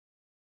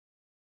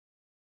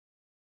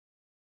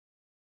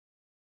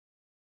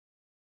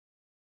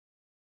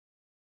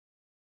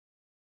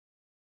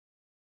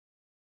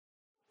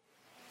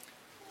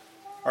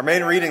Our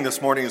main reading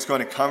this morning is going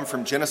to come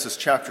from Genesis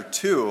chapter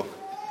 2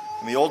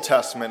 in the Old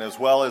Testament, as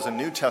well as a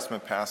New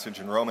Testament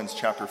passage in Romans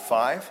chapter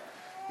 5.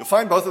 You'll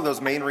find both of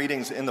those main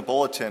readings in the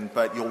bulletin,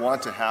 but you'll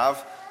want to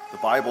have the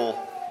Bible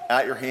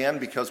at your hand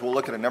because we'll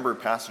look at a number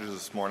of passages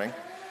this morning.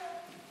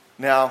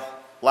 Now,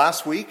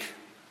 last week,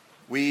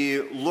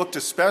 we looked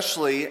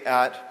especially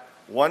at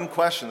one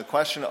question, the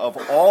question of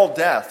all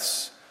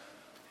deaths.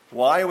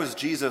 Why was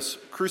Jesus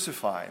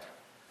crucified?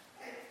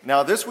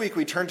 Now, this week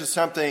we turn to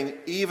something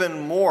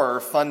even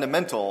more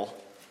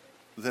fundamental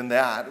than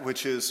that,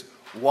 which is,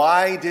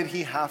 why did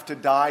he have to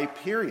die,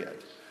 period?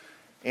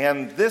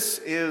 And this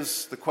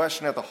is the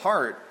question at the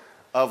heart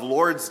of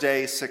Lord's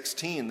Day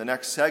 16, the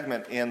next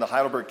segment in the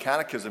Heidelberg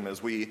Catechism,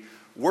 as we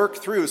work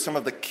through some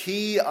of the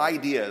key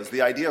ideas,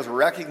 the ideas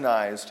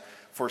recognized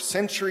for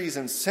centuries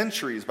and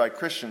centuries by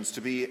Christians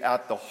to be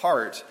at the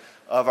heart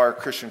of our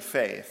Christian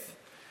faith.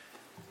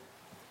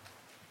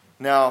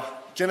 Now,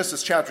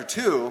 Genesis chapter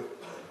 2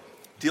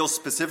 deals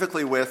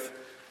specifically with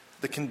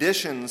the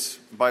conditions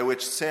by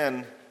which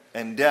sin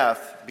and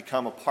death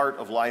become a part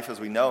of life as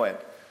we know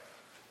it.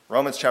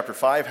 Romans chapter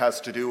 5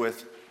 has to do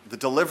with the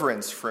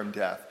deliverance from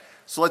death.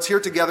 So let's hear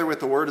together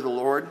the word of the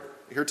Lord,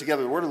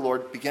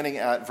 beginning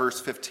at verse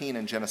 15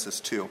 in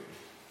Genesis 2.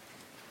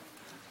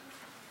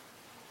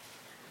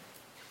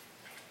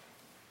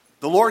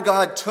 The Lord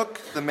God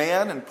took the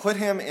man and put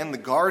him in the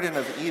Garden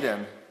of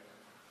Eden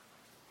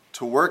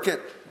to work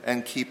it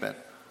and keep it.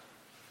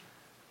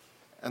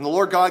 And the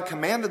Lord God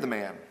commanded the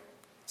man,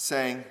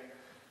 saying,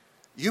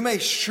 "You may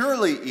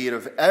surely eat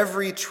of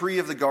every tree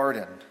of the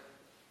garden,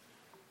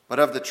 but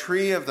of the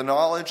tree of the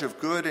knowledge of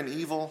good and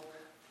evil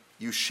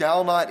you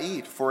shall not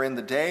eat, for in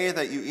the day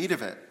that you eat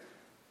of it,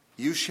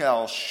 you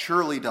shall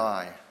surely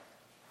die."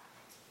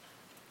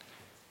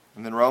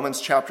 And then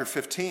Romans chapter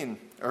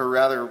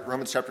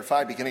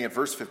 5, beginning at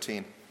verse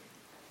 15.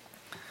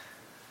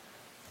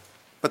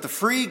 But the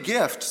free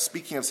gift,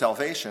 speaking of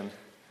salvation,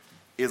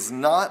 is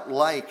not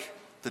like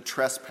the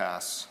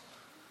trespass.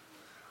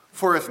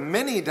 For if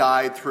many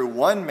died through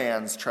one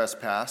man's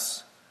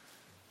trespass,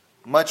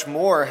 much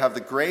more have the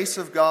grace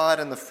of God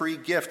and the free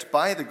gift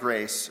by the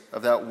grace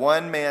of that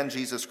one man,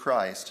 Jesus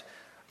Christ,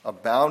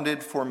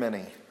 abounded for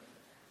many.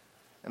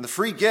 And the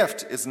free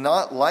gift is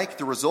not like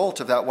the result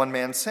of that one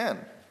man's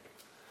sin.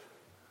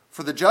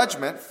 For the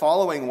judgment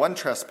following one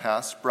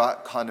trespass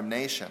brought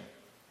condemnation,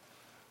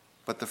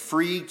 but the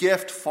free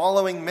gift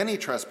following many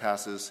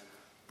trespasses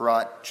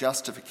brought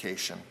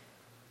justification.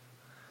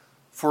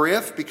 For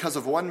if, because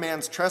of one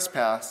man's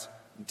trespass,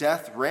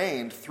 death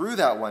reigned through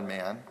that one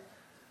man,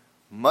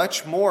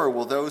 much more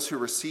will those who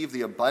receive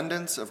the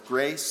abundance of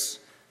grace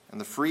and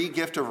the free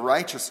gift of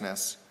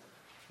righteousness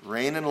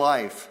reign in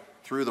life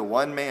through the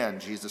one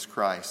man, Jesus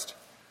Christ.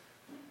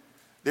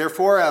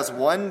 Therefore, as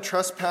one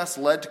trespass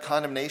led to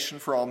condemnation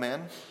for all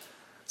men,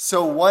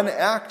 so one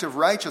act of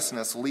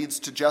righteousness leads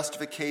to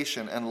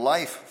justification and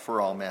life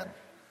for all men.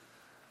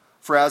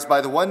 For as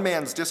by the one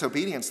man's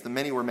disobedience the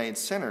many were made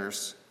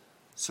sinners,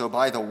 so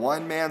by the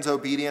one man's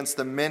obedience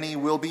the many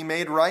will be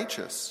made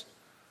righteous.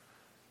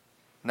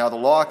 Now the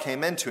law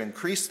came in to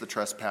increase the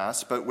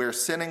trespass, but where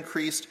sin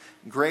increased,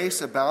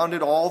 grace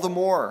abounded all the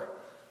more,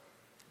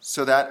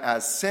 so that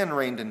as sin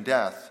reigned in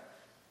death,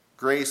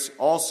 grace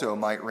also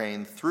might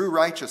reign through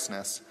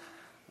righteousness,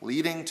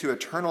 leading to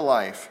eternal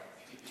life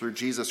through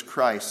Jesus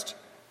Christ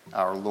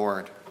our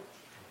Lord.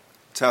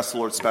 Let's ask the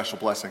Lord's special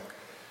blessing.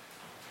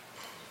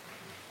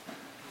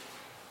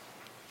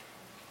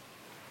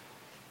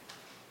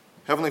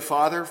 Heavenly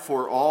Father,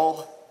 for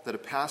all that a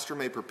pastor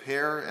may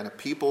prepare and a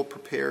people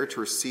prepare to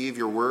receive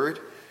your word,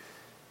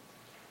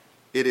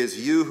 it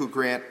is you who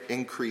grant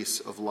increase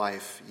of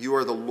life. You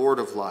are the Lord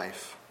of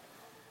life.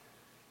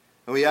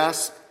 And we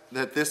ask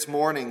that this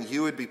morning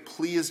you would be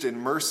pleased in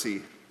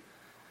mercy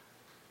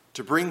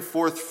to bring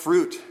forth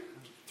fruit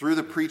through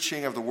the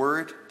preaching of the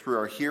word, through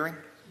our hearing,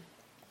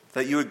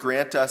 that you would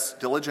grant us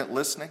diligent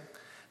listening,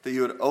 that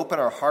you would open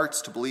our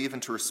hearts to believe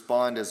and to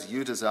respond as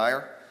you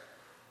desire,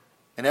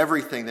 and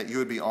everything that you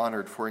would be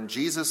honored. For in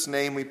Jesus'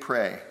 name we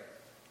pray.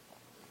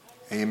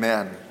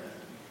 Amen.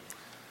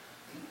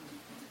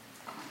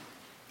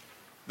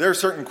 There are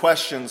certain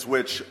questions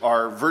which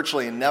are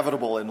virtually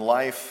inevitable in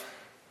life,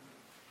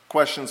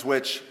 questions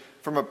which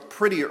from a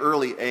pretty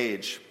early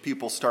age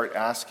people start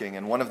asking.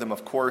 And one of them,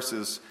 of course,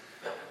 is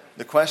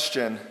the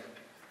question,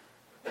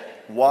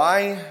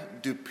 why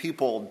do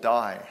people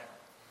die?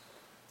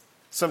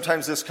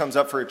 Sometimes this comes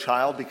up for a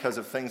child because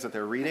of things that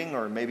they're reading,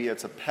 or maybe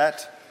it's a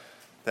pet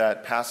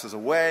that passes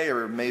away,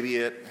 or maybe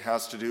it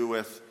has to do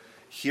with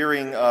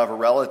hearing of a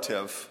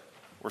relative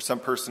or some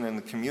person in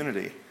the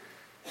community.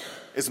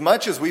 As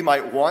much as we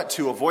might want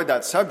to avoid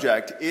that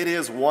subject, it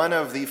is one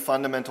of the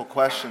fundamental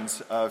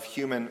questions of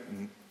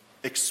human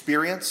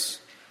experience,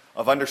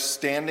 of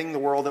understanding the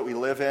world that we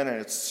live in, and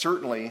it's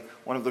certainly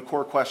one of the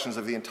core questions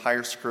of the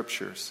entire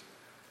Scriptures.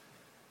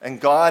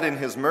 And God, in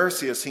His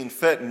mercy, has seen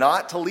fit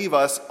not to leave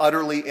us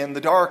utterly in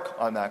the dark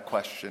on that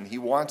question. He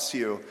wants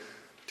you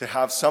to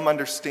have some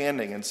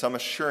understanding and some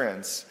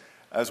assurance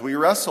as we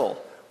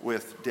wrestle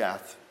with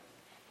death.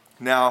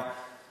 Now,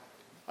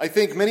 I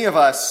think many of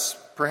us,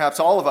 perhaps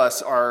all of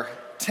us, are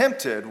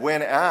tempted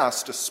when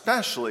asked,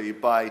 especially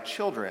by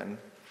children,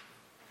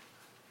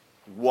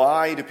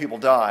 why do people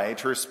die,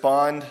 to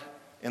respond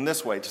in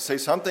this way, to say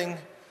something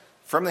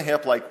from the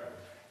hip like,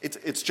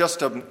 it's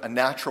just a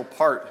natural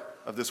part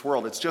of this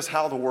world. It's just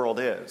how the world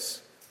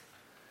is.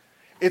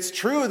 It's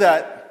true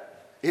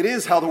that it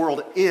is how the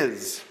world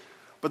is,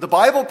 but the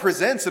Bible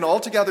presents an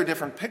altogether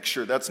different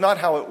picture. That's not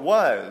how it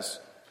was,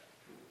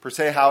 per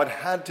se, how it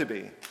had to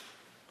be.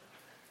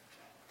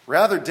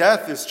 Rather,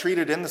 death is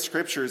treated in the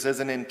Scriptures as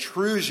an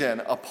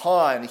intrusion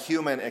upon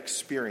human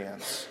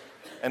experience,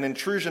 an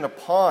intrusion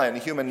upon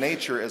human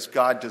nature as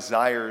God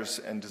desires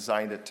and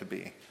designed it to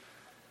be.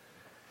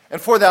 And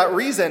for that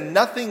reason,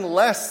 nothing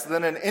less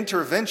than an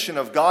intervention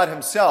of God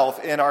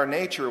himself in our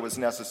nature was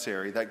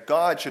necessary, that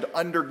God should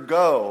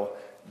undergo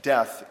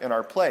death in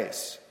our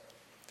place.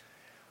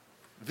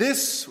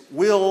 This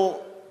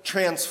will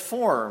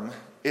transform,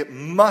 it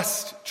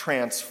must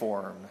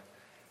transform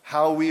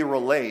how we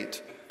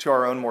relate to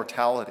our own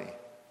mortality.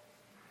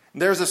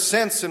 There's a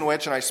sense in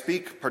which, and I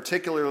speak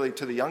particularly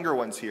to the younger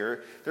ones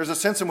here, there's a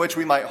sense in which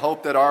we might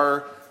hope that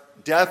our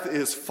death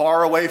is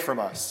far away from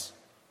us.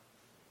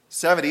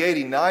 70,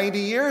 80, 90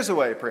 years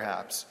away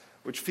perhaps,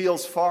 which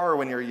feels far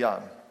when you're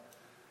young.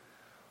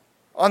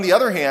 On the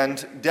other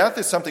hand, death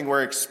is something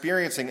we're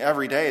experiencing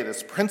every day,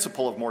 this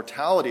principle of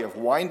mortality, of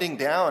winding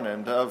down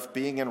and of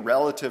being in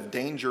relative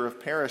danger of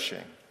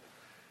perishing.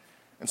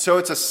 And so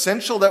it's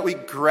essential that we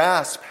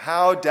grasp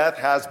how death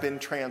has been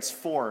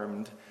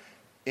transformed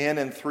in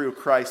and through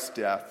Christ's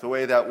death. The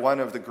way that one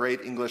of the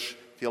great English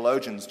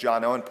theologians,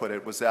 John Owen, put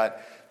it was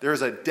that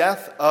there's a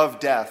death of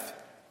death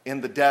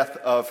in the death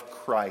of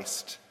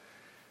Christ.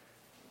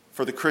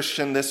 For the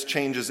Christian, this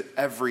changes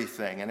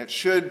everything, and it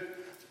should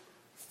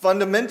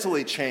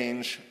fundamentally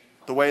change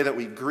the way that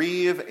we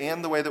grieve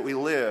and the way that we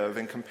live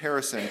in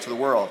comparison to the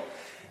world.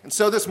 And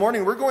so this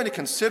morning we're going to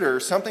consider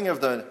something of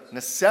the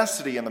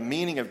necessity and the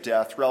meaning of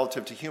death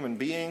relative to human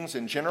beings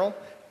in general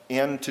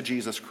and to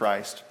Jesus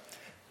Christ.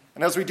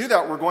 And as we do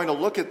that, we're going to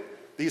look at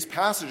these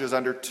passages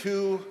under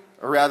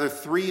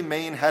three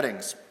main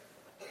headings.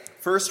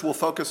 First, we'll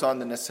focus on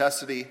the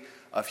necessity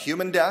of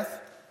human death,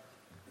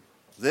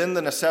 then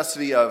the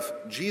necessity of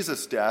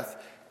Jesus'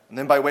 death, and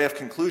then by way of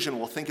conclusion,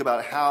 we'll think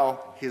about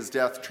how his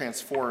death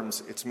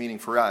transforms its meaning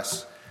for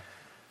us.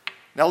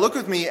 Now look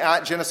with me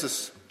at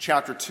Genesis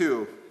chapter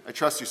 2. I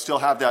trust you still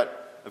have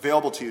that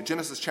available to you.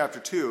 Genesis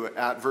chapter 2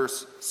 at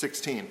verse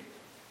 16.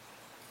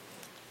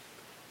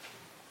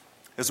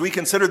 As we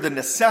consider the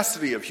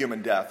necessity of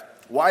human death,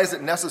 why is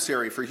it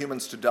necessary for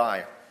humans to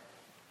die?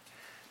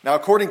 Now,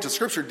 according to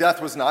Scripture, death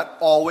was not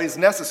always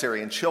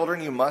necessary, and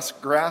children, you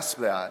must grasp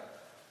that.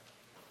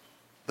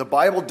 The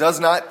Bible does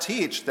not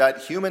teach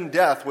that human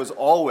death was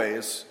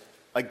always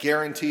a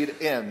guaranteed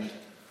end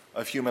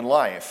of human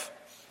life.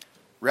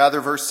 Rather,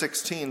 verse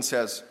 16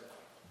 says,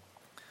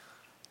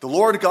 "The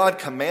Lord God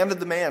commanded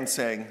the man,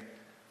 saying,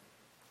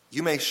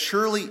 'You may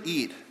surely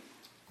eat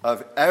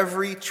of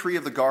every tree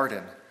of the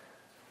garden,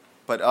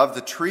 but of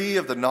the tree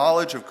of the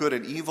knowledge of good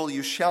and evil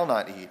you shall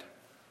not eat.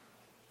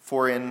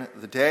 For in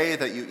the day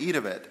that you eat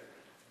of it,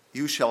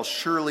 you shall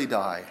surely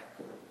die.'"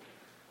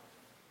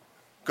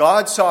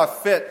 God saw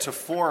fit to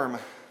form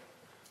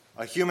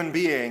a human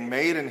being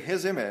made in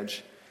his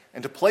image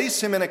and to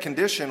place him in a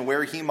condition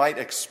where he might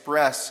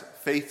express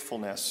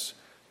faithfulness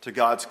to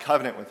God's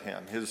covenant with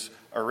him, his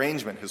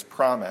arrangement, his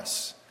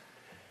promise,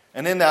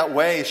 and in that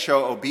way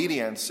show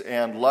obedience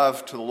and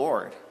love to the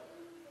Lord.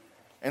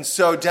 And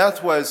so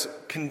death was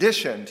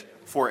conditioned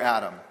for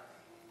Adam.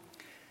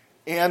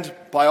 And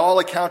by all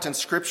account in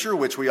Scripture,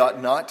 which we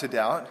ought not to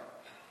doubt,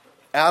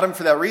 Adam,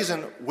 for that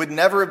reason, would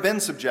never have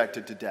been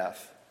subjected to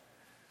death.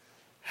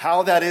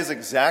 How that is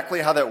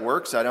exactly how that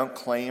works, I don't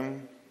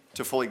claim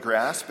to fully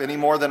grasp, any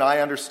more than I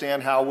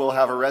understand how we'll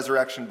have a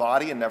resurrection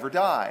body and never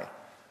die.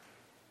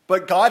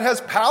 But God has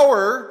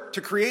power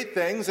to create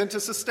things and to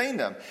sustain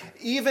them.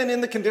 Even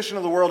in the condition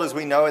of the world as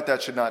we know it,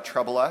 that should not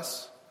trouble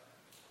us.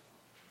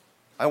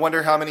 I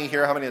wonder how many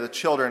of the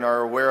children are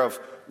aware of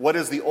what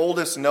is the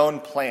oldest known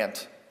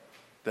plant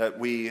that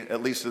we,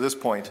 at least to this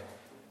point,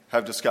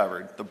 have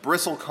discovered. The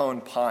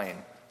bristlecone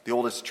pine, the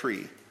oldest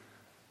tree.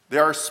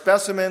 There are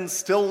specimens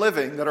still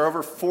living that are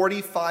over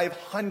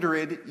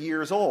 4,500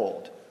 years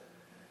old.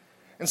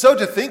 And so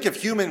to think of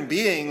human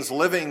beings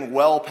living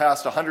well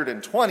past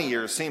 120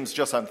 years seems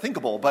just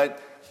unthinkable, but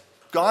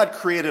God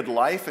created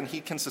life and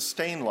he can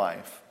sustain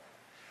life.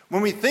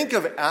 When we think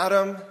of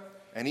Adam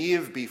and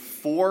Eve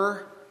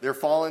before their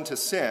fall into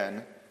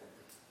sin,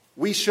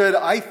 we should,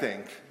 I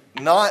think,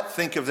 not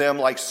think of them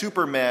like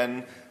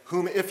supermen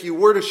whom if you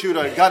were to shoot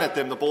a gun at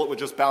them, the bullet would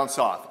just bounce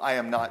off. I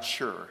am not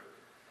sure.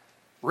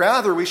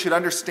 Rather, we should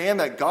understand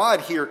that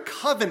God here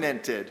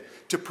covenanted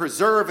to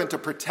preserve and to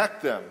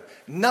protect them.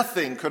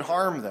 Nothing could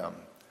harm them.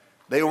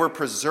 They were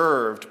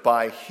preserved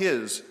by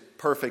his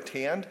perfect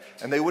hand,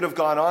 and they would have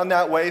gone on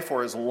that way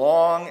for as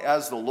long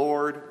as the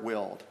Lord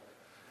willed.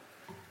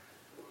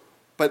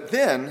 But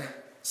then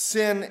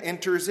sin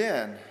enters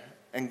in,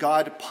 and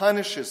God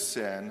punishes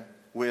sin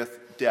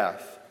with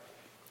death.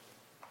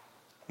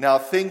 Now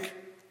think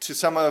to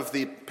some of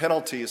the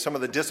penalties, some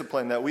of the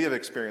discipline that we have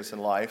experienced in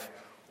life,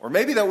 or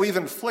maybe that we've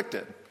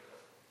inflicted.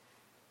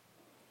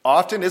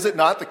 Often, is it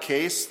not the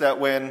case that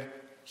when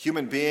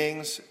human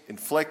beings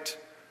inflict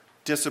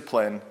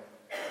discipline,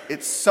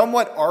 it's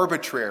somewhat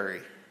arbitrary?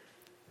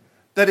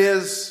 That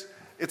is,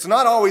 it's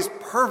not always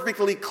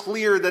perfectly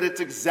clear that it's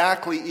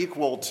exactly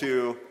equal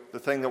to the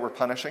thing that we're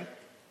punishing.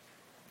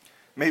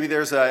 Maybe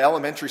there's an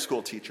elementary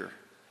school teacher,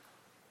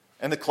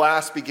 and the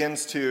class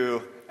begins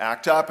to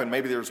act up, and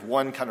maybe there's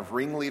one kind of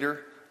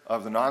ringleader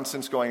of the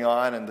nonsense going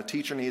on, and the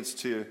teacher needs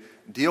to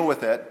deal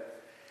with it.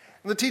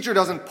 And the teacher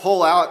doesn't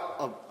pull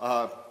out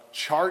a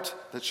chart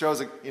that shows,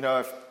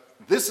 if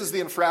this is the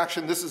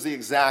infraction, this is the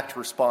exact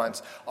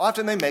response.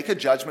 Often they make a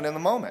judgment in the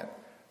moment.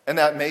 And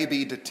that may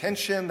be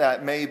detention,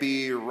 that may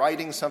be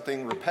writing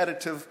something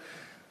repetitive.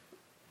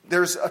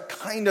 There's a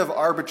kind of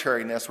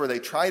arbitrariness where they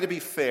try to be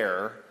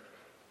fair,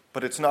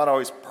 but it's not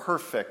always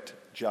perfect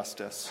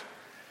justice.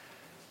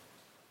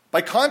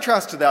 By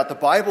contrast to that, the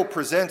Bible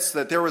presents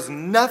that there was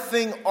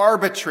nothing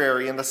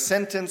arbitrary in the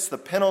sentence, the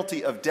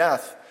penalty of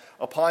death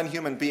upon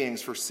human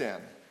beings for sin.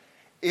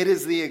 It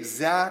is the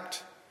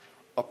exact,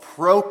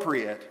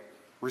 appropriate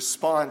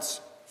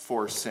response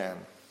for sin.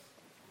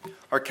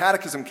 Our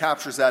catechism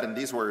captures that in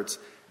these words.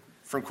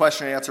 From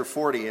question and answer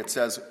 40, it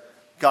says,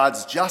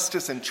 God's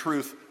justice and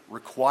truth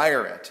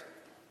require it.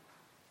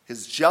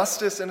 His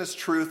justice and his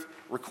truth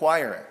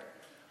require it.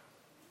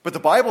 But the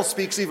Bible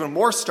speaks even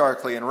more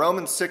starkly in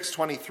Romans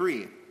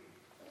 6:23.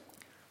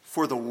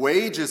 For the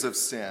wages of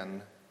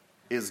sin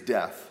is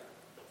death.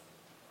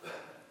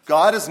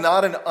 God is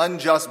not an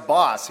unjust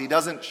boss. He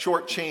doesn't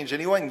shortchange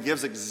anyone and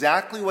gives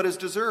exactly what is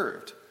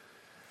deserved.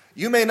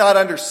 You may not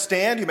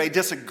understand, you may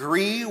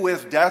disagree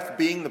with death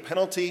being the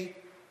penalty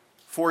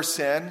for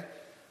sin,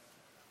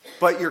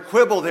 but your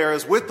quibble there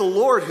is with the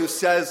Lord who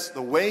says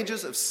the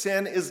wages of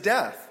sin is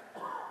death.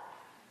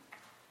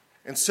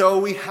 And so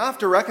we have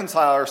to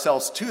reconcile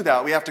ourselves to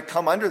that. We have to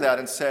come under that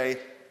and say,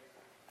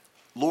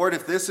 Lord,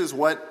 if this is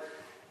what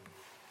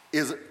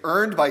is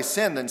earned by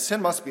sin, then sin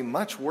must be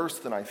much worse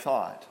than I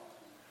thought.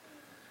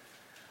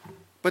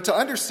 But to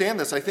understand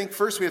this, I think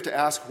first we have to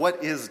ask,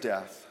 what is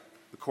death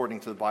according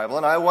to the Bible?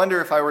 And I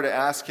wonder if I were to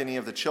ask any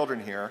of the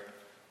children here,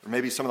 or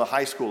maybe some of the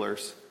high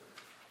schoolers,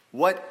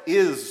 what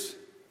is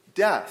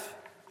death?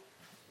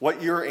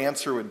 What your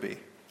answer would be.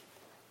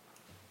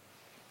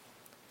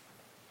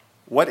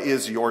 What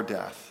is your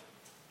death?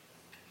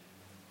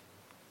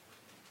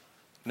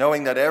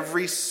 Knowing that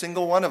every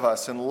single one of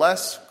us,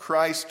 unless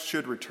Christ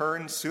should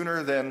return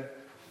sooner than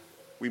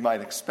we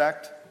might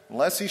expect,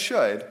 unless he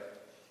should,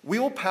 we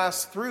will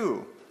pass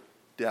through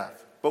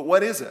death. But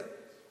what is it?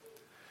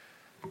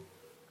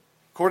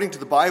 According to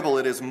the Bible,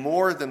 it is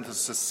more than the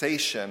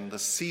cessation, the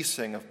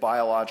ceasing of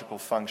biological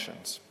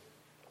functions.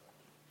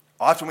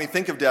 Often we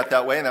think of death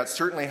that way, and that's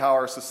certainly how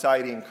our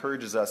society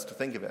encourages us to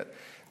think of it.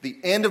 The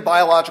end of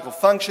biological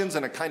functions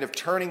and a kind of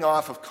turning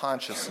off of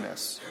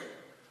consciousness.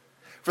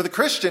 For the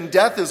Christian,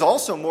 death is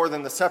also more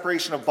than the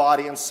separation of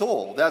body and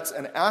soul. That's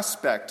an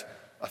aspect,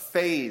 a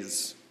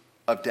phase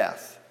of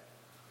death.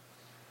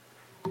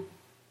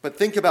 But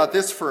think about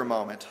this for a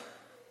moment.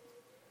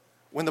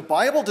 When the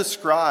Bible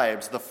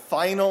describes the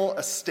final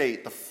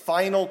estate, the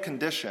final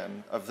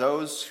condition of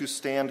those who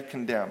stand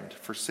condemned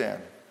for sin,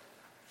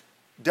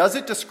 does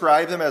it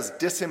describe them as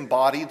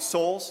disembodied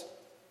souls?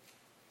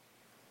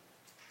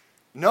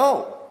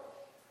 No.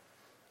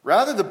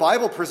 Rather, the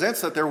Bible presents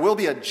that there will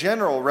be a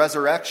general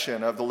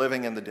resurrection of the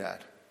living and the dead.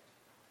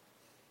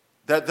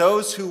 That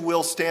those who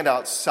will stand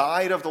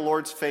outside of the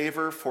Lord's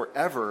favor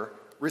forever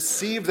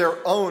receive their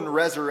own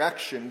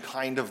resurrection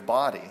kind of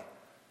body.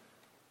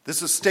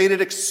 This is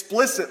stated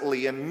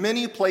explicitly in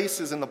many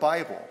places in the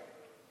Bible.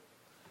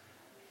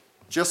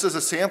 Just as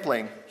a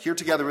sampling, hear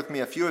together with me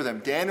a few of them.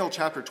 Daniel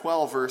chapter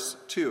 12, verse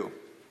 2.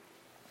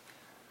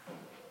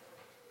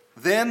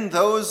 Then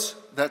those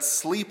that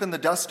sleep in the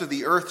dust of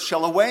the earth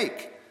shall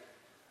awake,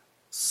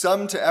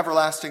 some to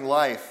everlasting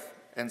life,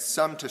 and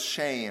some to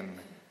shame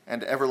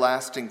and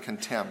everlasting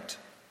contempt.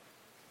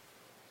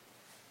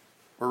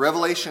 Or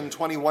Revelation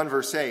 21,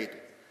 verse 8.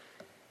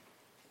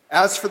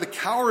 As for the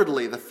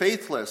cowardly, the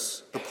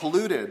faithless, the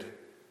polluted,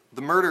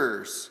 the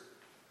murderers,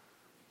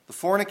 the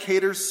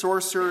fornicators,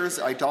 sorcerers,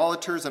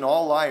 idolaters, and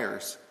all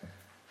liars,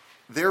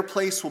 their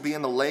place will be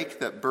in the lake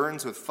that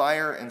burns with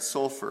fire and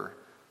sulfur,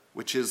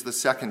 which is the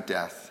second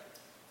death.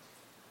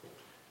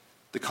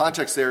 The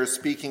context there is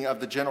speaking of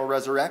the general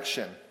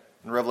resurrection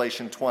in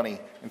Revelation 20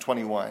 and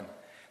 21.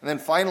 And then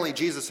finally,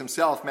 Jesus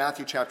himself,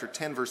 Matthew chapter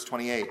 10, verse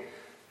 28.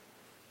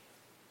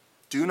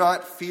 Do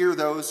not fear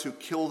those who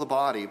kill the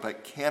body,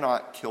 but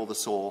cannot kill the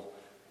soul.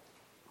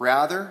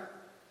 Rather,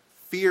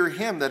 fear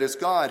him that is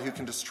God, who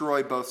can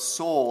destroy both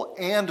soul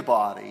and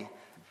body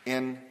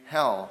in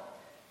hell.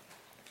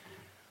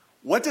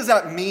 What does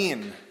that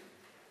mean?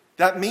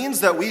 That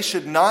means that we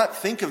should not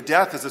think of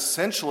death as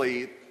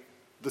essentially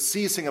the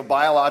ceasing of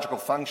biological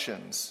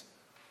functions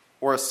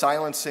or a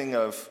silencing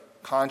of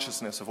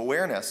consciousness, of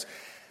awareness.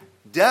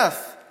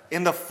 Death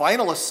in the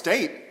final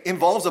estate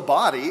involves a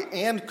body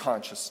and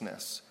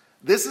consciousness.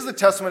 This is the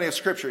testimony of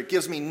Scripture. It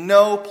gives me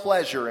no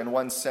pleasure in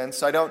one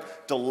sense. I don't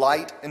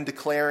delight in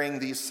declaring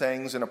these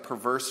things in a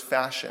perverse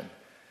fashion.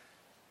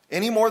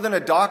 Any more than a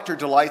doctor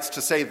delights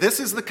to say, this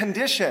is the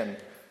condition.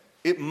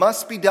 It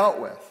must be dealt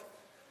with.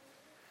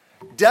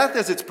 Death,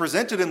 as it's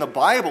presented in the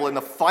Bible, in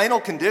the final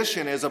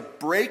condition, is a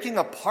breaking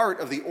apart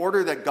of the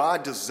order that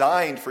God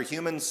designed for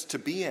humans to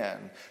be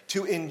in,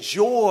 to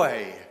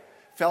enjoy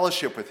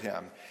fellowship with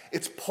Him.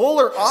 Its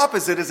polar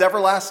opposite is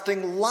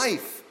everlasting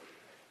life.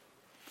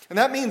 And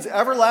that means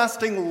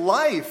everlasting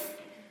life,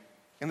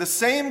 in the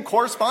same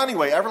corresponding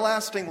way,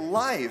 everlasting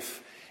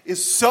life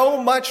is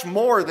so much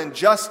more than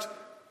just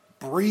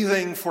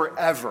breathing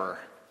forever.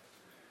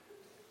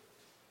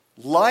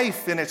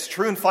 Life, in its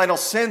true and final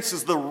sense,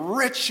 is the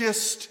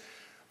richest,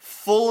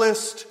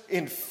 fullest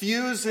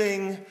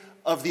infusing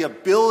of the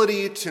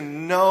ability to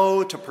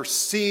know, to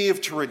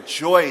perceive, to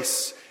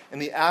rejoice in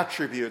the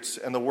attributes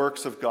and the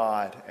works of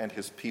God and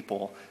His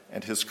people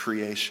and His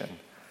creation.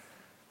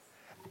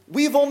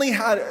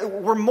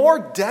 We're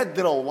more dead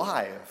than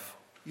alive.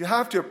 You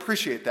have to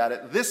appreciate that.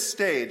 At this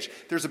stage,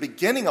 there's a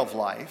beginning of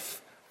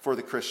life for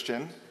the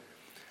Christian.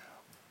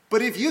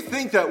 But if you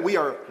think that we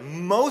are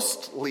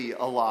mostly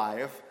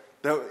alive,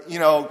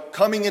 that,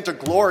 coming into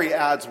glory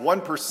adds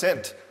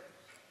 1%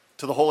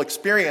 to the whole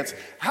experience,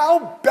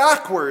 how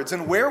backwards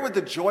and where would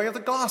the joy of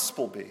the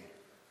gospel be?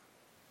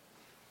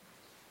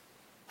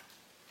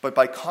 But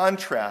by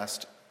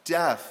contrast,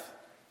 death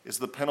is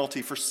the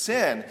penalty for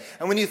sin.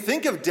 And when you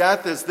think of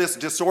death as this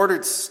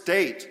disordered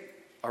state,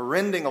 a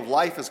rending of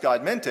life as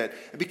God meant it,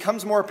 it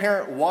becomes more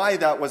apparent why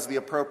that was the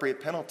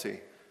appropriate penalty.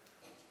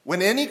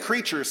 When any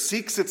creature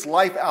seeks its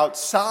life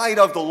outside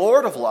of the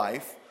Lord of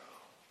life,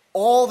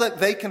 all that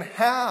they can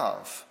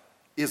have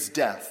is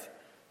death.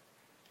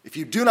 If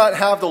you do not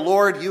have the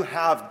Lord, you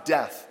have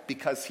death,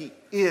 because He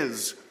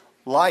is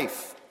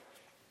life.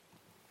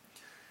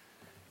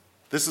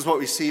 This is what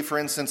we see, for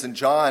instance, in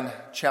John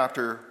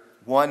chapter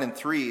 1 and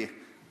 3.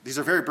 These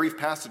are very brief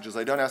passages.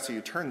 I don't ask you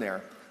to turn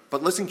there,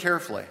 but listen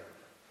carefully.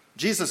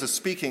 Jesus is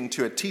speaking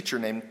to a teacher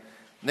named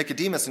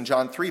Nicodemus in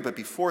John 3, but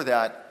before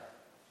that,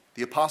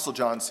 the Apostle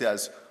John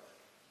says,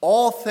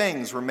 all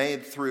things were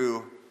made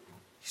through,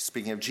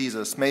 speaking of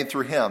Jesus, made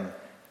through Him.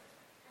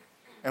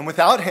 And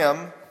without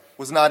Him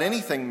was not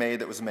anything made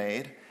that was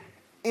made.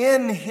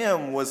 In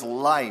Him was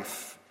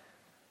life,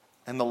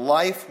 and the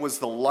life was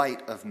the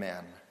light of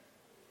men.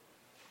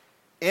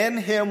 In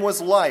Him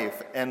was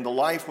life, and the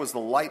life was the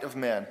light of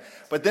men.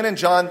 But then in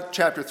John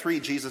chapter 3,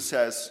 Jesus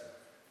says,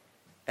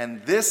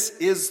 and this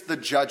is the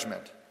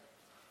judgment.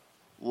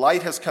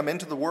 Light has come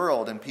into the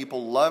world, and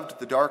people loved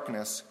the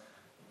darkness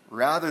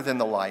rather than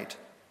the light,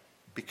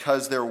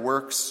 because their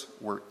works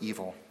were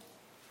evil.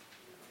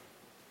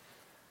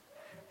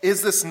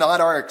 Is this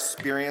not our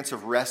experience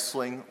of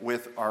wrestling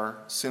with our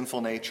sinful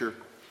nature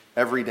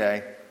every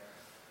day?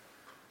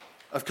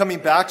 Of coming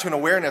back to an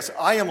awareness,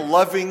 I am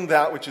loving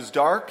that which is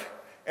dark,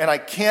 and I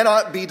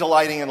cannot be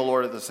delighting in the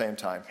Lord at the same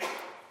time.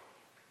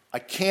 I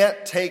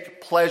can't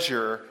take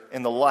pleasure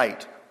in the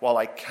light while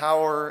I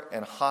cower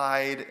and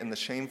hide in the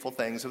shameful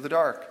things of the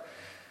dark.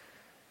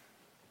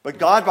 But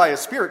God, by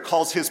His Spirit,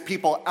 calls His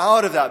people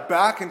out of that,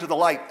 back into the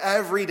light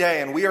every day,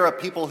 and we are a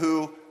people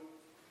who,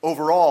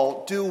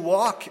 overall, do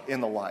walk in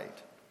the light.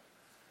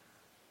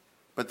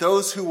 But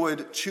those who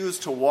would choose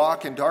to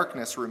walk in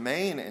darkness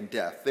remain in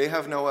death. They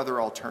have no other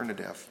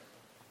alternative.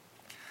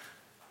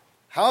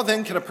 How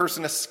then can a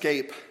person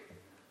escape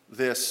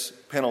this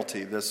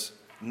penalty, this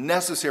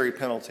necessary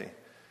penalty?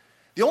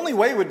 The only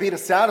way would be to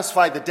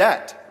satisfy the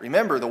debt.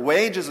 Remember, the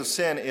wages of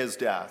sin is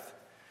death.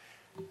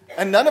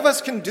 And none of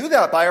us can do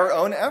that by our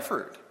own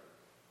effort.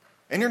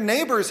 And your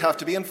neighbors have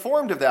to be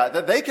informed of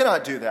that they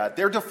cannot do that.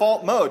 Their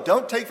default mode.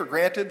 Don't take for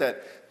granted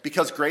that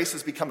because grace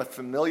has become a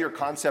familiar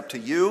concept to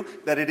you,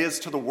 that it is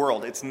to the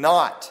world. It's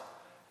not.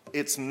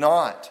 It's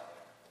not.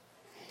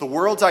 The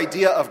world's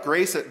idea of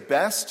grace at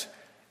best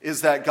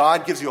is that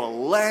God gives you a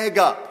leg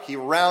up. He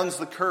rounds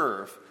the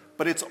curve.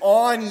 But it's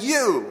on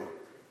you,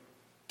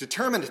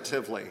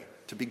 determinatively,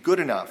 to be good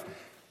enough.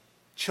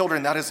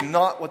 Children, that is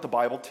not what the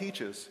Bible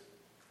teaches.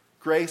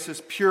 Grace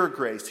is pure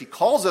grace. He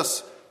calls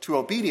us to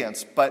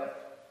obedience,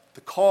 but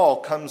the call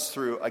comes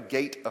through a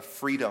gate of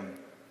freedom,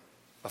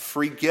 a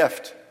free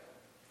gift,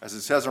 as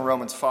it says in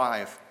Romans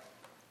 5.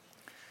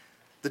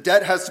 The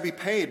debt has to be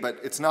paid, but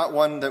it's not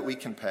one that we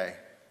can pay.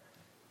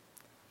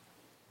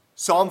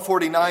 Psalm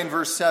 49,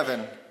 verse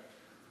 7,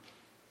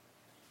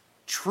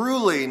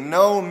 truly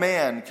no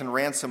man can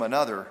ransom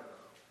another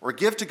or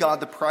give to God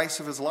the price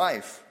of his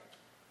life.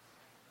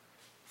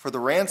 For the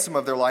ransom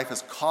of their life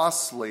is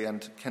costly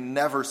and can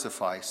never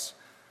suffice,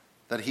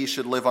 that he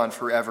should live on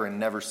forever and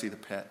never see the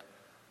pit.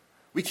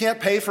 We can't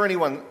pay for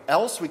anyone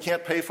else. We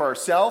can't pay for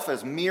ourselves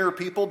as mere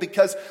people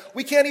because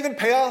we can't even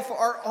pay off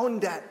our own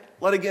debt,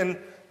 let again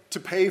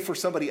to pay for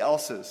somebody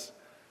else's.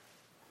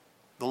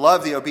 The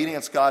love, the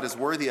obedience God is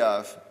worthy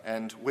of,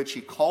 and which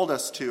He called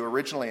us to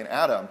originally in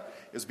Adam,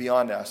 is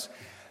beyond us.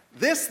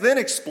 This then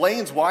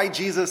explains why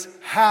Jesus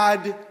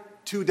had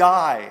to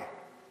die.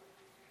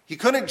 He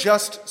couldn't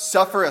just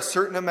suffer a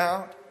certain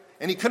amount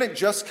and he couldn't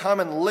just come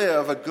and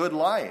live a good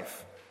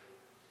life.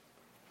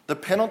 The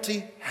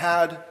penalty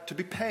had to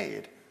be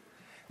paid.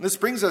 And this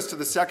brings us to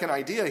the second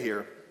idea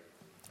here,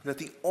 that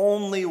the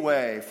only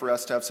way for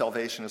us to have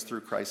salvation is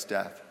through Christ's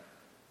death.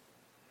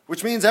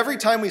 Which means every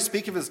time we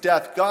speak of his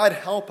death, God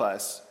help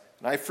us,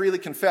 and I freely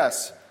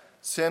confess,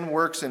 sin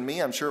works in me,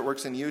 I'm sure it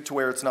works in you to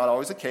where it's not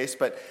always the case,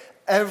 but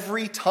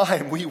every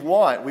time we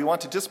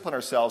want to discipline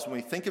ourselves when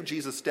we think of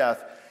Jesus'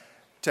 death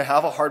to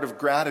have a heart of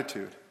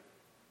gratitude,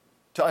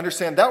 to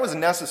understand that was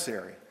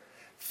necessary.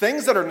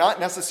 Things that are not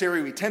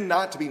necessary, we tend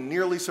not to be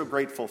nearly so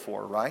grateful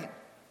for, right?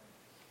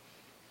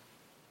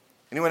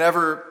 Anyone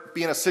ever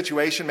be in a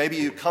situation, maybe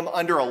you come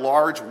under a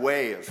large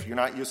wave. You're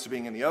not used to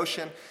being in the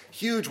ocean.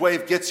 Huge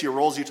wave gets you,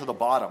 rolls you to the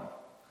bottom.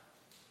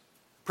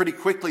 Pretty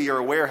quickly you're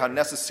aware how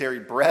necessary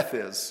breath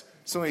is.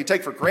 Something you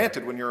take for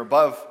granted when you're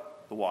above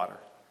the water.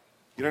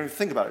 You don't even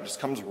think about it. It just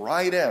comes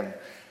right in.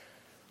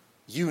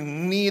 You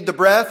need the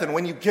breath, and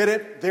when you get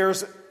it,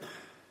 there's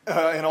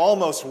an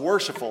almost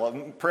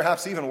worshipful,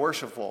 perhaps even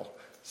worshipful,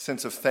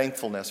 sense of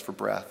thankfulness for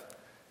breath.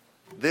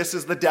 This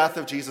is the death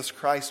of Jesus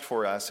Christ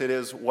for us. It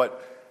is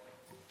what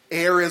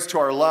air is to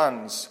our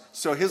lungs,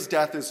 so his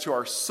death is to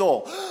our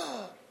soul.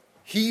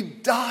 He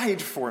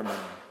died for me.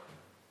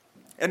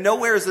 And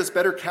nowhere is this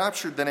better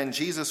captured than in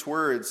Jesus'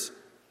 words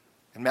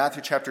in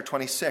Matthew chapter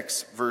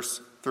 26, verse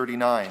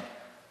 39.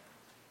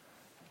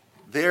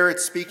 There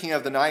it's speaking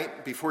of the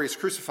night before he's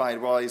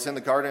crucified while he's in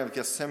the Garden of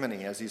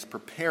Gethsemane as he's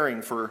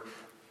preparing for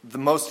the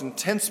most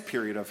intense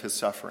period of his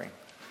suffering.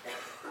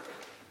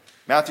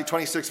 Matthew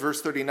 26,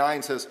 verse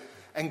 39 says,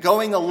 "And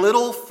going a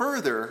little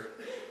further,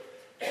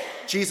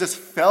 Jesus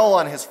fell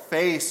on his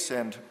face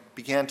and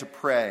began to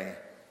pray,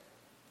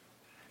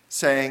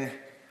 saying,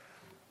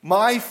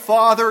 'My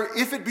Father,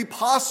 if it be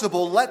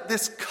possible, let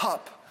this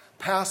cup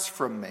pass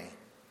from me.'"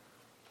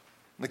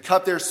 The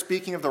cup there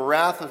speaking of the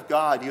wrath of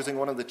God, using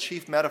one of the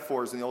chief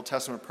metaphors in the Old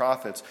Testament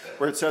prophets,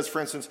 where it says, for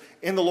instance,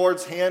 "In the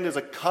Lord's hand is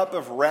a cup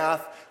of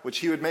wrath, which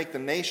he would make the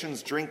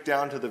nations drink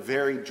down to the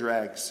very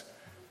dregs."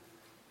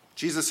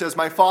 Jesus says,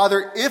 "My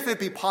Father, if it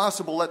be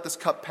possible, let this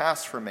cup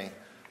pass from me.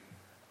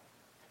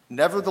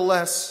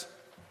 Nevertheless,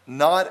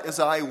 not as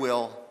I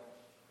will,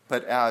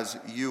 but as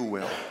you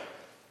will."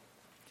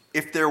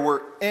 If there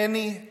were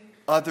any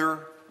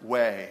other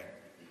way,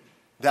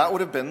 that would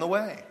have been the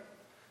way.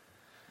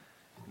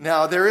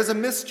 Now, there is a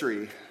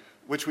mystery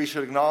which we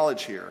should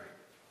acknowledge here.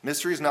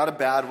 Mystery is not a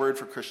bad word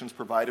for Christians,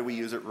 provided we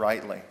use it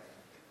rightly.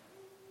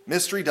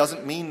 Mystery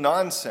doesn't mean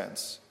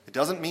nonsense. It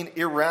doesn't mean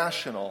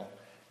irrational.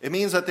 It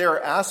means that there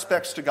are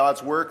aspects to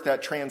God's work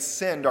that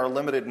transcend our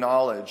limited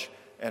knowledge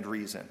and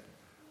reason.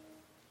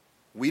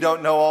 We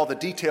don't know all the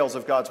details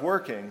of God's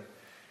working.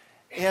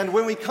 And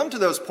when we come to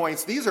those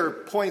points, these are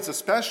points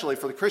especially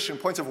for the Christian,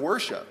 points of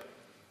worship.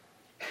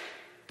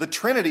 The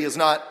Trinity is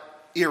not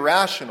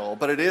irrational,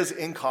 but it is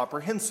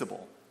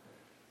incomprehensible.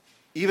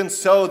 Even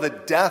so, the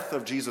death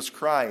of Jesus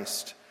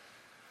Christ,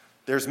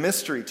 there's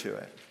mystery to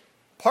it.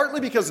 Partly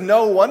because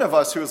no one of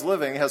us who is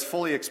living has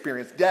fully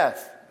experienced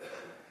death.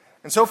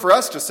 And so for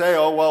us to say,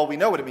 oh, well, we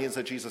know what it means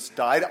that Jesus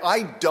died,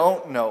 I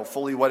don't know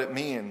fully what it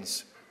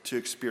means to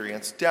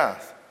experience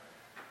death.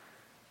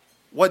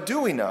 What do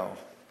we know?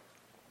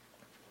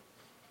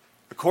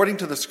 According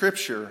to the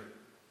Scripture,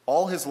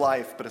 all his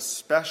life, but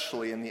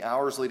especially in the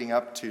hours leading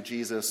up to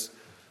Jesus'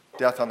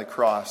 death on the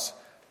cross,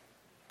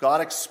 God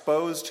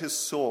exposed his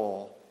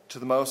soul to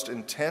the most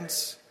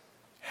intense,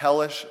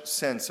 hellish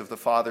sense of the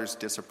Father's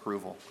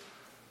disapproval.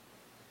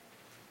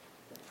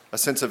 A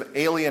sense of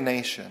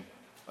alienation,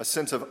 a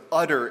sense of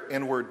utter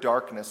inward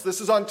darkness. This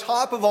is on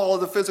top of all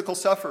of the physical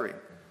suffering.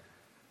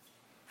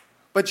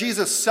 But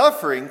Jesus'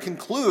 suffering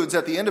concludes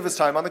at the end of his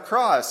time on the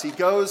cross. He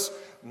goes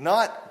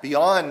not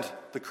beyond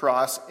the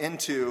cross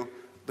into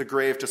the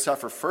grave to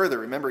suffer further.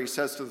 Remember, he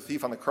says to the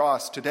thief on the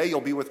cross, "Today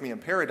you'll be with me in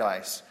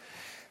paradise."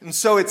 And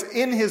so it's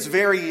in his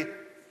very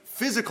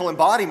physical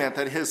embodiment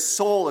that his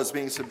soul is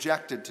being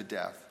subjected to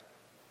death.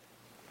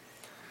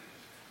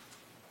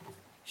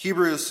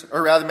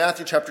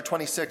 Matthew chapter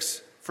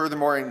 26,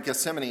 furthermore in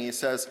Gethsemane, it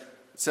says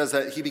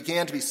that he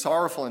began to be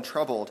sorrowful and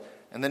troubled,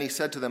 and then he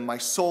said to them, "My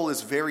soul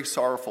is very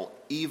sorrowful,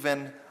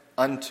 even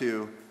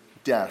unto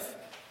death."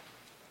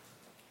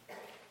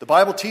 The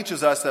Bible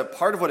teaches us that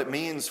part of what it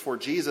means for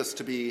Jesus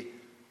to be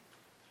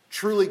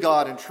truly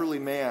God and truly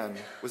man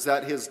was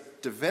that his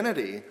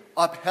divinity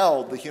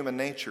upheld the human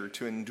nature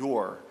to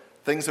endure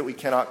things that we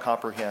cannot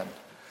comprehend,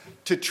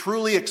 to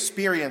truly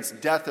experience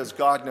death as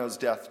God knows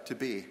death to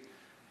be.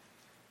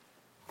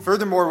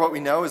 Furthermore, what we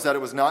know is that it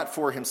was not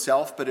for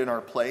himself, but in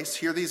our place.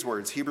 Hear these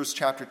words, Hebrews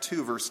chapter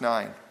 2, verse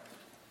 9.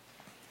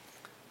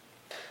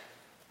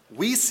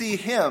 "We see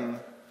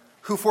him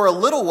who for a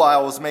little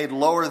while was made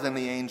lower than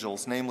the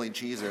angels, namely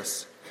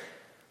Jesus,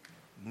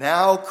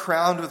 now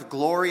crowned with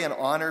glory and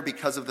honor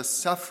because of the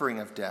suffering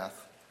of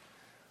death,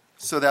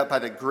 so that by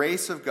the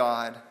grace of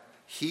God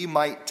he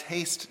might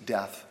taste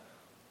death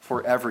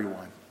for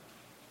everyone."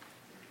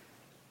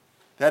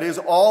 That is,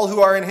 all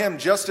who are in him,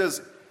 just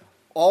as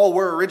all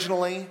were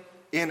originally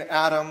in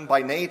Adam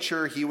by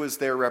nature, he was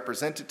their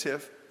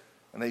representative.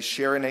 and they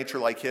share a nature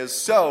like his.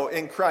 So,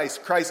 in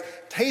Christ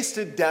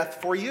tasted death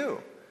for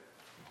you.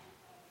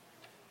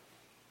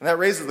 And that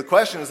raises the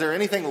question, is there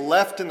anything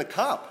left in the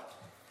cup?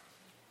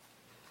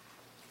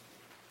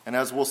 And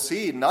as we'll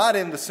see, not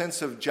in the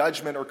sense of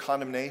judgment or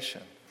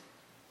condemnation.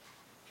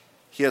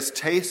 He has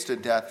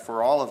tasted death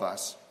for all of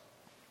us.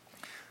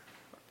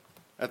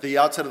 At the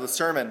outset of the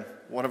sermon,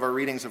 one of our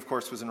readings, of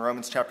course, was in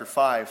Romans chapter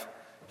 5.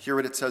 Hear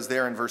what it says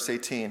there in verse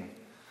 18.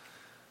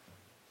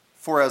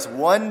 For as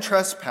one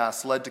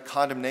trespass led to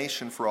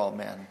condemnation for all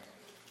men,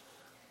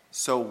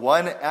 so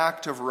one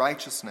act of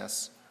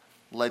righteousness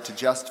led to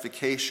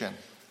justification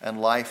and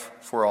life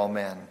for all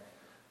men.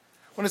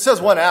 When it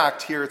says one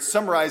act here, it's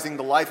summarizing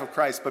the life of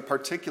Christ, but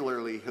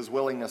particularly his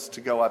willingness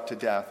to go up to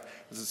death.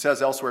 As it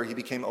says elsewhere, he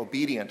became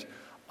obedient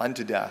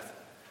unto death.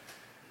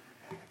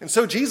 And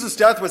so Jesus'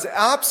 death was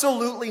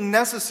absolutely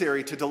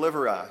necessary to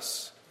deliver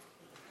us.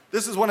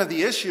 This is one of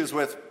the issues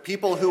with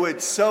people who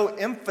would so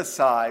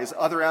emphasize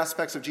other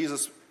aspects of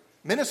Jesus'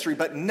 ministry,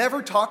 but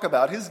never talk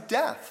about his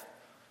death.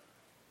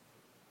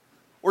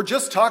 Or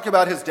just talk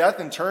about his death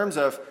in terms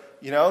of,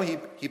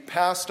 he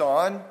passed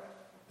on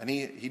and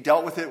he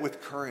dealt with it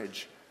with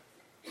courage.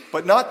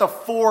 But not the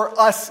for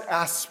us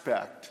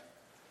aspect.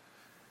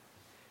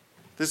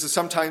 This is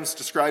sometimes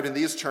described in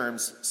these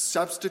terms,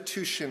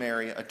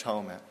 substitutionary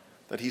atonement,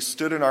 that he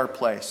stood in our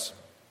place.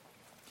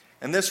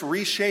 And this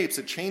reshapes,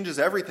 it changes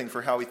everything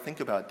for how we think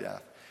about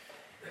death.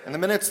 In the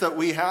minutes that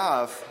we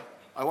have,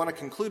 I want to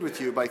conclude with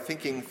you by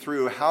thinking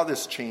through how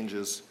this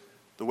changes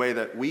the way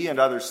that we and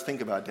others think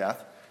about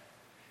death.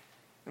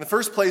 In the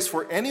first place,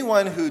 for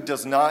anyone who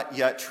does not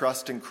yet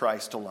trust in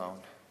Christ alone.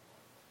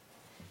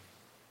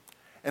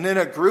 And in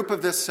a group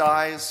of this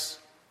size,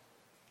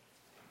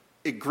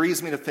 it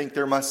grieves me to think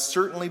there must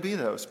certainly be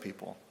those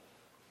people.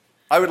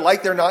 I would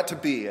like there not to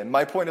be, and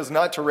my point is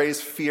not to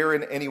raise fear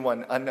in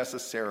anyone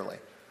unnecessarily.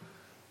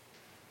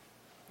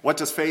 What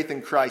does faith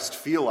in Christ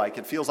feel like?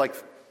 It feels like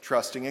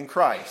trusting in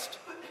Christ.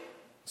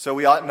 So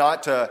we ought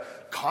not to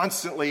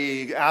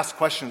constantly ask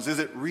questions, is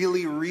it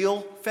really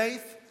real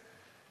faith?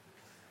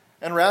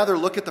 And rather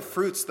look at the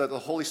fruits that the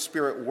Holy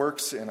Spirit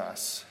works in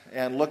us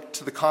and look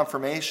to the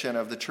confirmation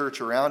of the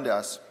church around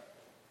us,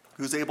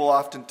 who's able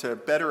often to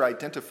better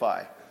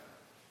identify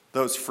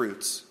those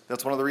fruits.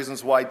 That's one of the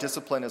reasons why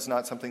discipline is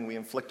not something we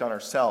inflict on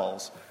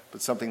ourselves,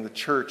 but something the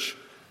church,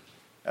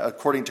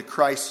 according to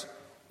Christ's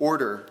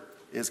order,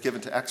 is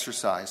given to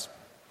exercise.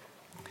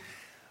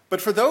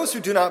 But for those who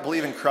do not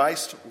believe in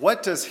Christ,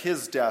 what does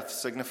his death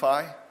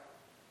signify?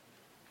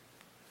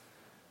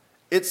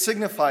 It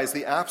signifies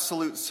the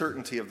absolute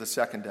certainty of the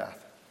second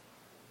death.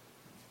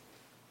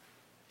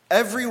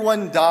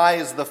 Everyone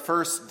dies the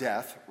first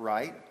death,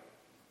 right?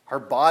 Our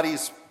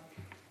bodies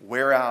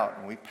wear out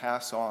and we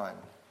pass on.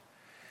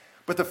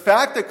 But the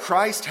fact that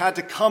Christ had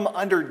to come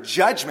under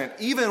judgment,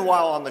 even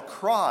while on the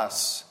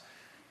cross,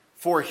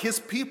 for his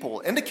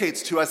people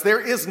indicates to us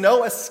there is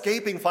no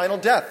escaping final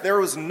death. There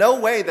was no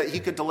way that he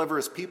could deliver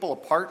his people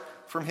apart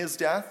from his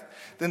death.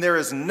 Then there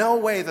is no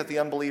way that the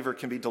unbeliever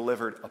can be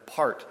delivered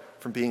apart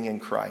from being in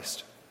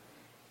Christ.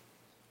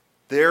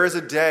 There is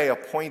a day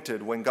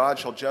appointed when God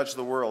shall judge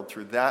the world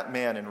through that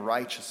man in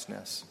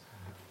righteousness,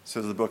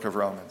 says the book of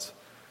Romans.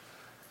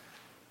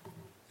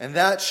 And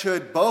that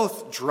should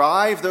both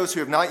drive those who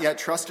have not yet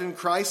trusted in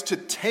Christ to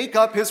take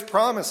up his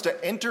promise,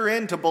 to enter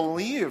in, to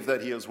believe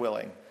that he is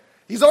willing.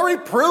 He's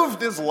already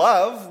proved his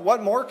love.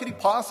 What more could he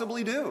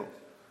possibly do?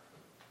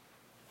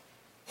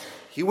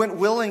 He went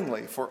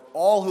willingly for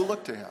all who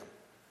look to him.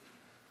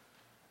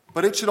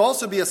 But it should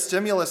also be a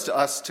stimulus to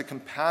us to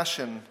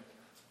compassion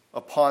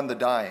upon the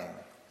dying.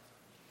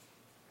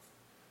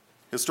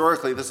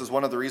 Historically, this is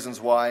one of the reasons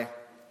why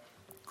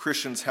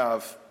Christians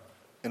have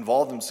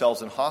involved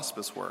themselves in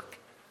hospice work.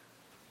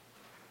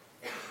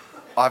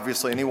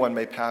 Obviously, anyone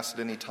may pass at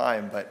any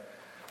time, but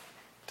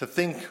to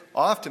think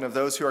often of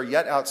those who are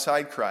yet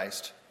outside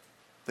Christ.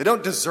 They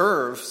don't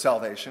deserve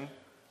salvation,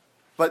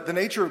 but the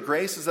nature of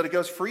grace is that it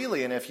goes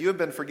freely, and if you have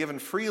been forgiven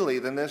freely,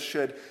 then this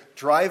should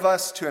drive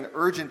us to an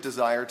urgent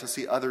desire to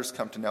see others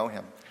come to know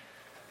him.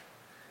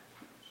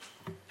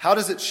 How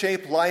does it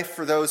shape life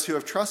for those who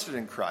have trusted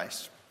in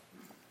Christ?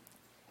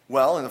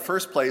 Well, in the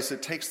first place,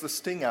 it takes the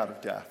sting out of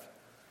death.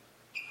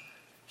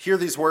 Hear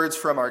these words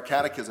from our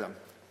catechism.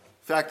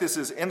 In fact, this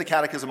is in the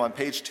catechism on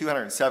page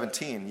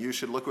 217. You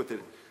should look at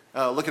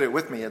it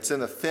with me. It's in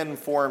the Thin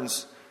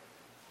Forms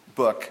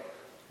book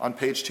on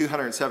page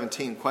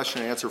 217,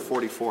 question and answer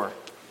 44.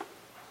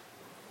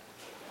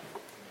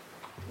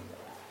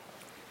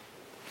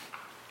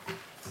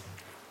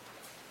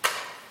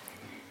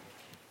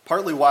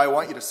 Partly why I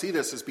want you to see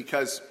this is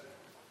because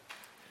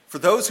for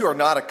those who are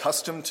not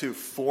accustomed to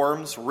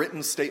forms,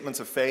 written statements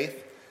of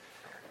faith,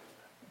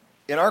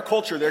 in our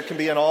culture there can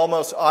be an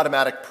almost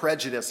automatic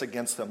prejudice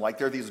against them, like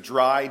they're these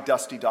dry,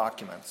 dusty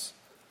documents.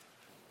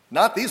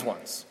 Not these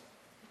ones.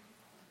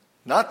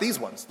 Not these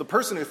ones. The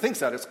person who thinks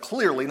that has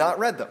clearly not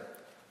read them.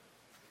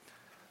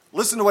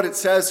 Listen to what it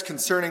says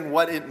concerning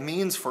what it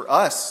means for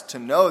us to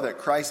know that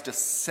Christ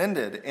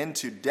descended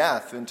into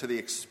death, into the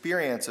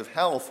experience of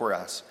hell for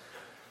us.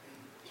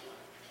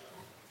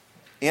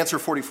 Answer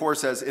 44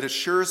 says, it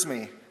assures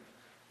me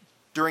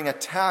during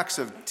attacks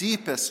of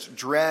deepest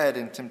dread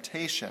and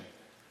temptation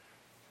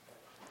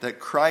that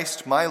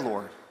Christ, my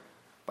Lord,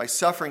 by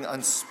suffering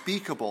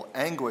unspeakable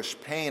anguish,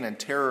 pain, and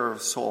terror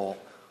of soul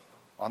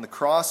on the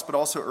cross, but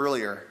also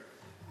earlier,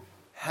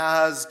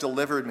 has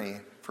delivered me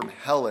from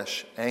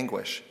hellish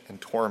anguish and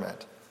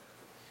torment.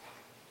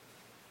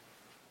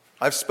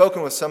 I've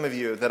spoken with some of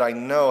you that I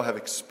know have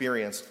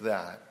experienced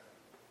that.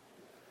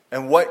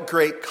 And what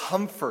great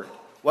comfort,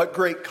 what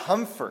great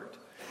comfort.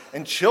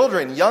 And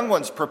children, young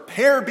ones,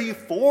 prepare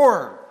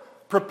before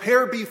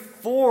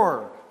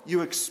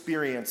you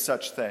experience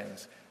such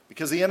things.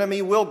 Because the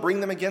enemy will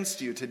bring them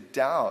against you to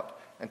doubt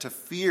and to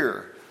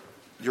fear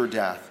your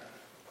death.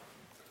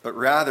 But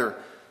rather,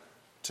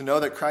 to know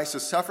that Christ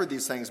has suffered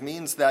these things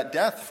means that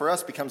death for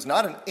us becomes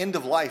not an end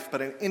of life,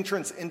 but an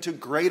entrance into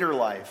greater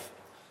life.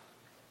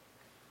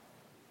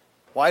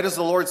 Why does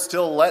the Lord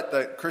still let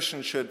the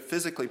Christian should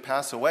physically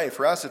pass away?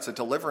 For us, it's a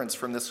deliverance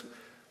from this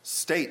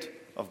state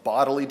of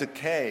bodily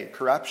decay,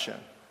 corruption.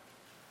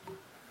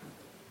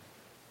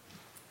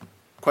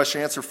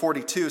 Question answer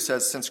 42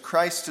 says, since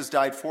Christ has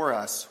died for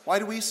us, why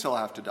do we still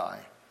have to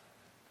die?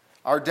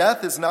 Our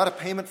death is not a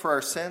payment for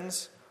our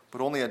sins, but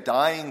only a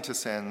dying to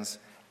sins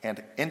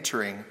and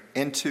entering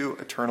into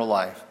eternal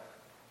life.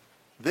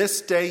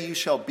 This day you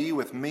shall be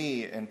with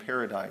me in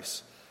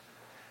paradise.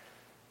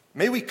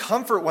 May we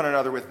comfort one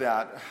another with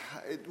that.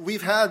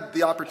 We've had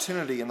the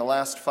opportunity in the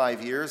last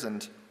 5 years,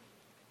 and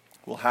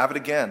we'll have it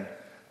again,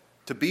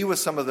 to be with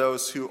some of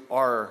those who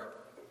are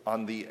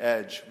on the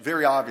edge,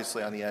 very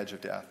obviously on the edge of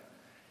death.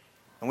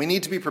 And we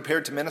need to be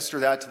prepared to minister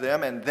that to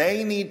them, and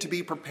they need to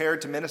be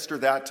prepared to minister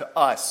that to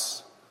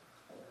us.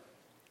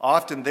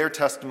 Often their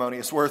testimony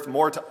is worth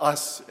more to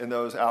us in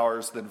those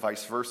hours than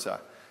vice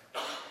versa.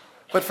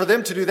 But for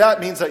them to do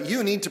that means that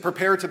you need to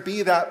prepare to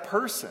be that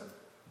person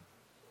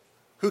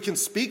who can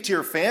speak to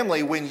your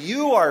family when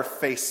you are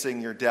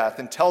facing your death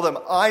and tell them,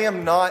 I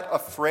am not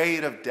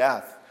afraid of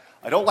death.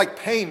 I don't like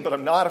pain, but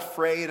I'm not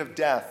afraid of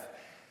death.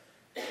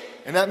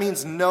 And that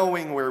means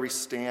knowing where we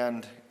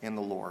stand in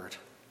the Lord.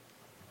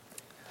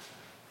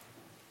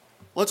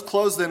 Let's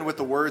close then with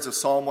the words of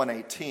Psalm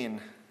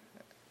 118.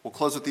 We'll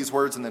close with these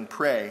words and then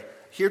pray.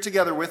 Hear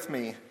together with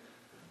me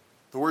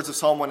the words of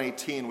Psalm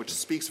 118, which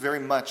speaks very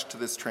much to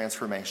this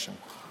transformation.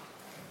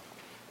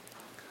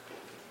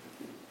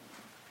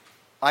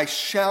 I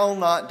shall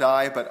not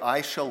die, but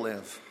I shall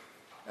live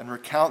and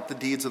recount the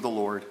deeds of the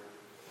Lord.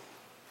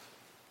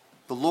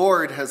 The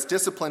Lord has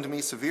disciplined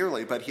me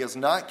severely, but he has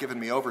not given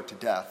me over to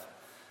death.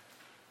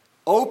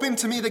 Open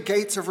to me the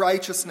gates of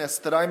righteousness,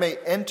 that I may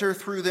enter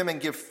through them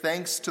and give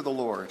thanks to the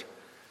Lord.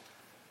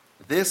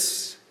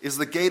 This is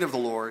the gate of the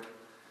Lord.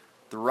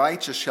 The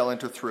righteous shall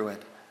enter through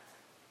it.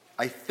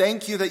 I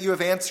thank you that you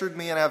have answered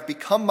me and have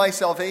become my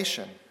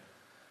salvation.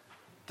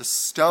 The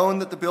stone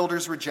that the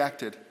builders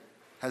rejected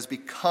has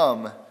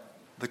become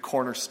the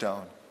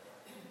cornerstone.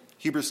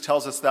 Hebrews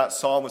tells us that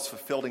psalm was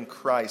fulfilled in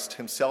Christ,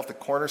 himself the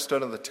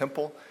cornerstone of the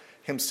temple,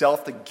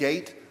 himself the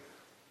gate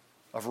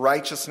of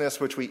righteousness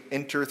which we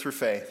enter through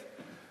faith.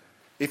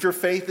 If your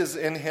faith is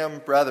in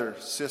him, brother,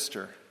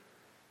 sister,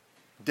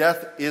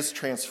 death is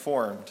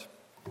transformed.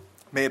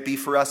 May it be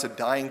for us a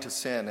dying to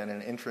sin and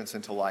an entrance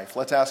into life.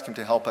 Let's ask him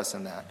to help us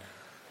in that.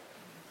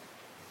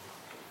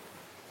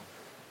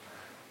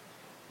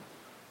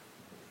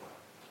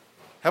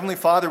 Heavenly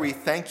Father, we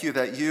thank you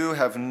that you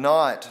have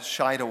not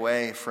shied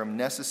away from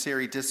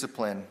necessary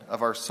discipline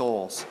of our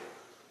souls.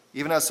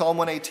 Even as Psalm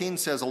 118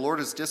 says, the Lord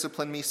has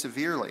disciplined me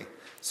severely.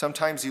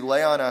 Sometimes you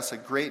lay on us a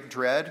great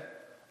dread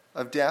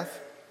of death.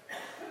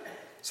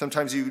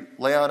 Sometimes you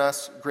lay on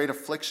us great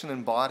affliction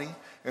in body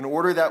in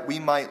order that we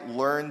might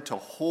learn to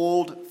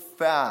hold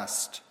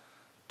fast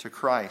to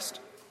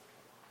Christ.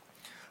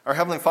 Our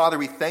Heavenly Father,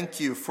 we thank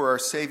you for our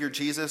Savior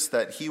Jesus,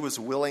 that he was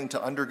willing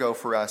to undergo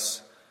for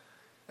us,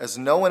 as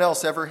no one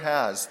else ever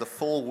has, the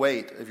full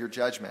weight of your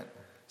judgment,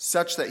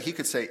 such that he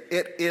could say,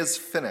 it is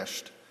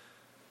finished.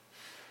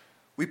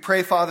 We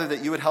pray, Father,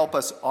 that you would help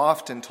us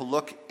often to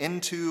look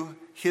into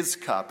his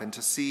cup and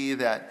to see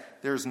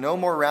that there's no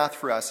more wrath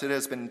for us. It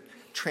has been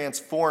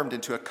transformed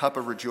into a cup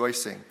of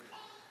rejoicing.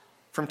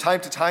 From time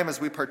to time,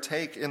 as we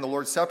partake in the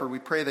Lord's Supper, we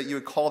pray that you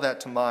would call that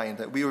to mind,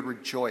 that we would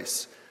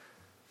rejoice,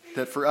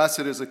 that for us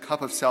it is a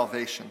cup of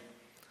salvation.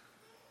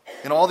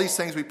 In all these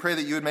things, we pray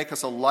that you would make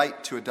us a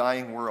light to a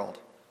dying world,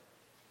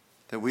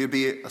 that we would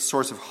be a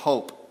source of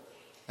hope,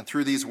 and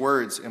through these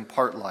words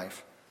impart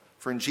life.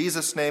 For in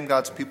Jesus' name,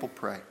 God's people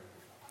pray.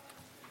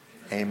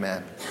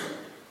 Amen.